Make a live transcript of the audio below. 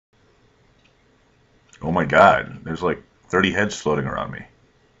Oh my God, there's like 30 heads floating around me.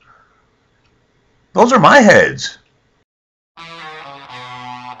 Those are my heads.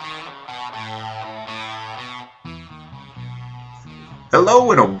 Hello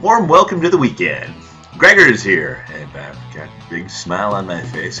and a warm welcome to the weekend. Grcers here, and I've got a big smile on my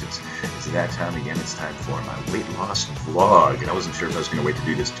face. It's that time again. It's time for my weight loss vlog, and I wasn't sure if I was going to wait to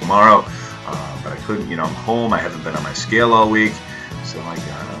do this tomorrow, but I couldn't. You know, I'm home. I haven't been on my scale all week, so I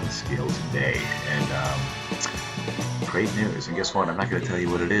got on the scale today, and great news. And guess what? I'm not going to tell you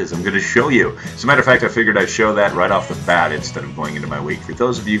what it is. I'm going to show you. As a matter of fact, I figured I'd show that right off the bat instead of going into my week. For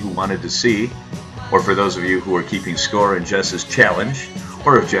those of you who wanted to see, or for those of you who are keeping score in Jess's challenge,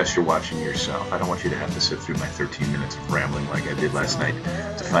 or if Jess you're watching yourself, I don't want you to have to sit through my 13 minutes of rambling like I did last night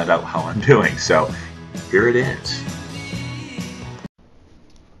to find out how I'm doing. So here it is.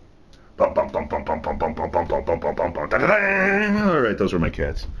 All right, those were my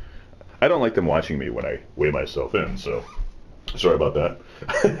cats. I don't like them watching me when I weigh myself in, so sorry about that.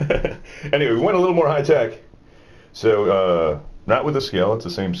 Anyway, we went a little more high tech. So not with a scale, it's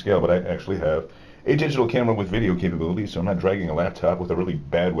the same scale, but I actually have a digital camera with video capability, so I'm not dragging a laptop with a really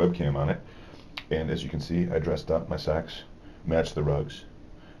bad webcam on it. And as you can see, I dressed up. My socks match the rugs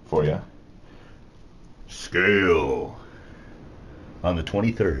for you. Scale on the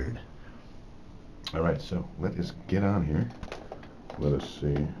 23rd. All right, so let us get on here. Let us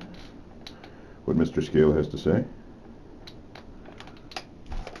see what Mr. Scale has to say.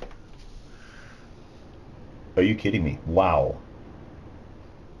 Are you kidding me? Wow.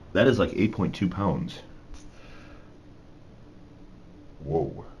 That is like 8.2 pounds.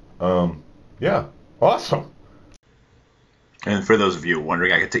 Whoa. Yeah, awesome. And for those of you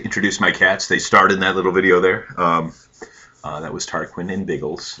wondering, I get to introduce my cats. They starred in that little video there. That was Tarquin and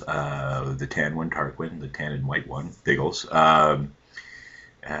Biggles. The tan one, Tarquin. The tan and white one, Biggles.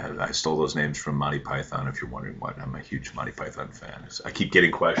 And I stole those names from Monty Python, if you're wondering what. I'm a huge Monty Python fan. I keep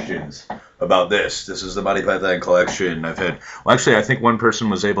getting questions about this. This is the Monty Python collection. I've had, well, actually, I think one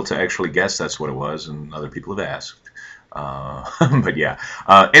person was able to actually guess that's what it was, and other people have asked. But yeah.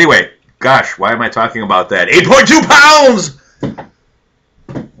 Anyway, gosh, why am I talking about that? 8.2 pounds!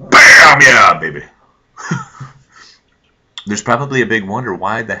 Bam! Yeah, baby. There's probably a big wonder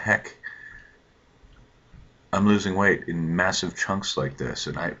why the heck I'm losing weight in massive chunks like this,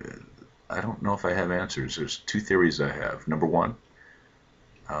 and I don't know if I have answers. There's two theories I have. Number one,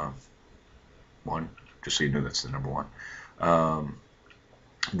 just so you know that's the number one.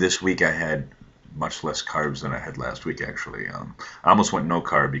 This week I had much less carbs than I had last week, actually. I almost went no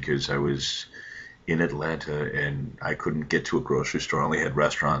carb because I was in Atlanta and I couldn't get to a grocery store. I only had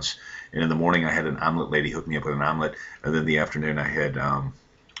restaurants. And in the morning I had an omelet lady hook me up with an omelet, and then in the afternoon I had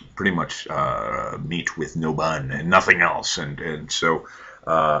pretty much meat with no bun and nothing else, and so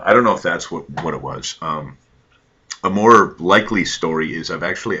I don't know if that's what it was. A more likely story is I've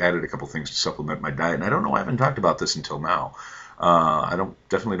actually added a couple things to supplement my diet, and I don't know, I haven't talked about this until now. I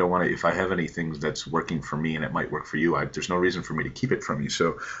definitely don't want to, if I have anything that's working for me and it might work for you, there's no reason for me to keep it from you.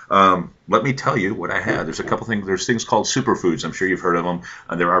 So let me tell you what I had. There's a couple things. There's things called superfoods. I'm sure you've heard of them,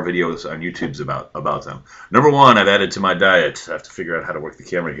 and there are videos on YouTube about them. Number one, I've added to my diet. I have to figure out how to work the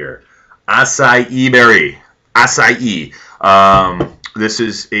camera here. Acai Berry. Acai. This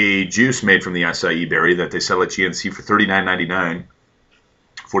is a juice made from the acai berry that they sell at GNC for $39.99,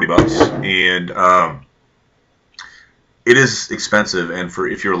 40 bucks, and it is expensive, and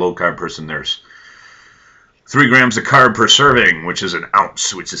if you're a low-carb person, there's 3 grams of carb per serving, which is an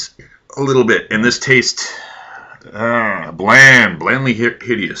ounce, which is a little bit. And this tastes blandly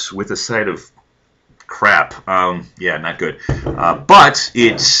hideous with a side of crap. Yeah, not good. But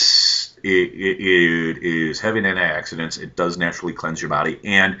it is heavy in antioxidants. It does naturally cleanse your body,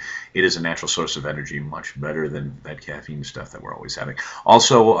 and it is a natural source of energy, much better than that caffeine stuff that we're always having.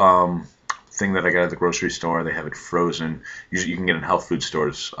 Also, thing that I got at the grocery store, they have it frozen. Usually you can get it in health food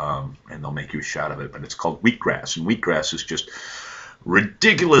stores, and they'll make you a shot of it, but it's called wheatgrass, and wheatgrass is just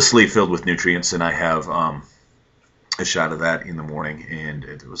ridiculously filled with nutrients, and I have a shot of that in the morning, and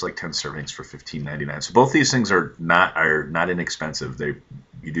it was like 10 servings for $15.99. So both these things are not inexpensive.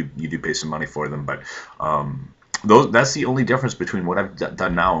 You do pay some money for them, but that's the only difference between what I've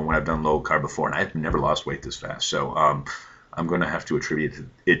done now and what I've done low carb before, and I've never lost weight this fast. So I'm going to have to attribute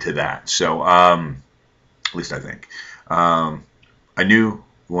it to that. So at least I think. I knew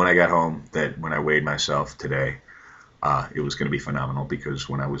when I got home that when I weighed myself today, it was going to be phenomenal, because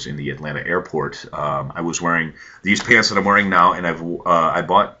when I was in the Atlanta airport, I was wearing these pants that I'm wearing now, and I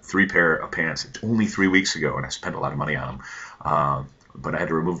bought 3 pair of pants only 3 weeks ago, and I spent a lot of money on them. But I had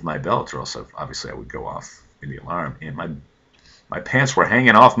to remove my belt, or else obviously I would go off in the alarm, and my pants were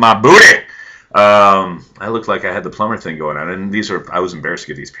hanging off my booty. I looked like I had the plumber thing going on, and I was embarrassed to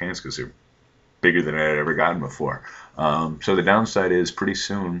get these pants because they're bigger than I had ever gotten before. So the downside is pretty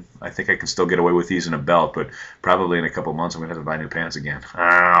soon, I think I can still get away with these in a belt, but probably in a couple months I'm going to have to buy new pants again.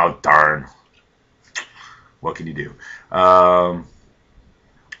 Oh, darn. What can you do?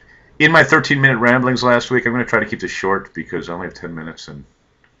 In my 13-minute ramblings last week, I'm going to try to keep this short because I only have 10 minutes and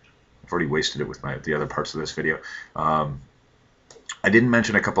I've already wasted it with the other parts of this video. I didn't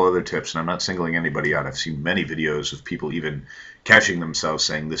mention a couple other tips, and I'm not singling anybody out. I've seen many videos of people even catching themselves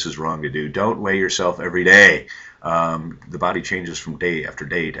saying this is wrong to do. Don't weigh yourself every day. The body changes from day after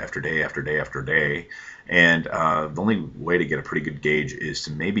day after day after day after day, and the only way to get a pretty good gauge is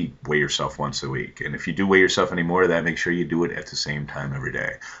to maybe weigh yourself once a week. And if you do weigh yourself any more, that make sure you do it at the same time every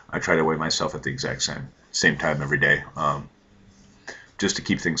day. I try to weigh myself at the exact same time every day. Just to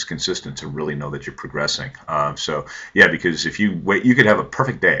keep things consistent, to really know that you're progressing. So yeah, because if you wait, you could have a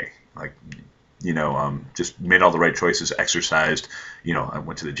perfect day, like, just made all the right choices, exercised, I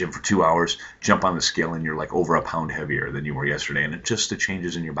went to the gym for 2 hours, jump on the scale, and you're like over a pound heavier than you were yesterday. And it's just the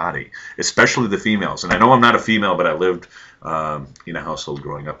changes in your body, especially the females. And I know I'm not a female, but I lived in a household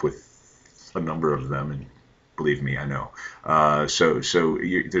growing up with a number of them, and believe me, I know.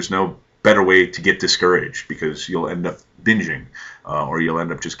 There's no better way to get discouraged, because you'll end up binging, or you'll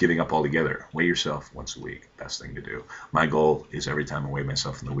end up just giving up altogether. Weigh yourself once a week. Best thing to do. My goal is every time I weigh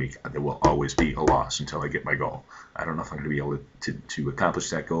myself in the week, there will always be a loss until I get my goal. I don't know if I'm going to be able to accomplish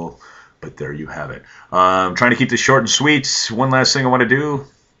that goal, but there you have it. I'm trying to keep this short and sweet. One last thing I want to do.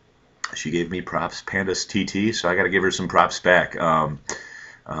 She gave me props, Pandas TT, so I got to give her some props back.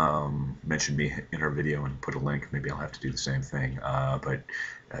 Mentioned me in her video and put a link. Maybe I'll have to do the same thing. But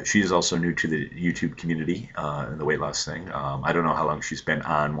she is also new to the YouTube community and the weight loss thing. I don't know how long she's been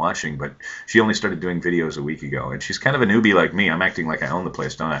on watching, but she only started doing videos a week ago, and she's kind of a newbie like me. I'm acting like I own the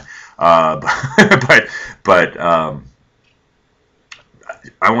place, don't I? But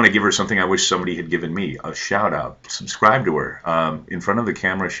I want to give her something I wish somebody had given me, a shout out. Subscribe to her. In front of the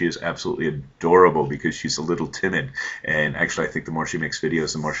camera, she is absolutely adorable because she's a little timid, and actually I think the more she makes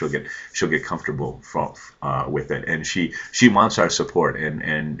videos, the more she'll get comfortable with it. And she wants our support,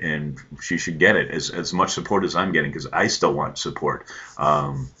 and she should get it, as much support as I'm getting, because I still want support.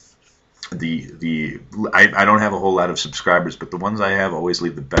 I don't have a whole lot of subscribers, but the ones I have always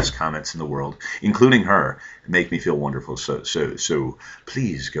leave the best comments in the world, including her, and make me feel wonderful. So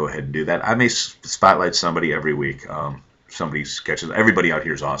please go ahead and do that. I may spotlight somebody every week. Somebody sketches. Everybody out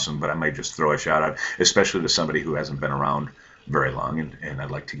here is awesome, but I might just throw a shout out, especially to somebody who hasn't been around very long, and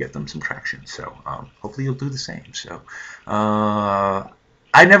I'd like to get them some traction. So hopefully you'll do the same. So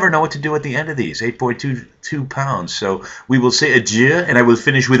I never know what to do at the end of these. 8.22 pounds. So we will say adieu, and I will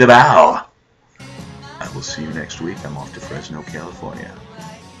finish with a bow. I will see you next week. I'm off to Fresno, California.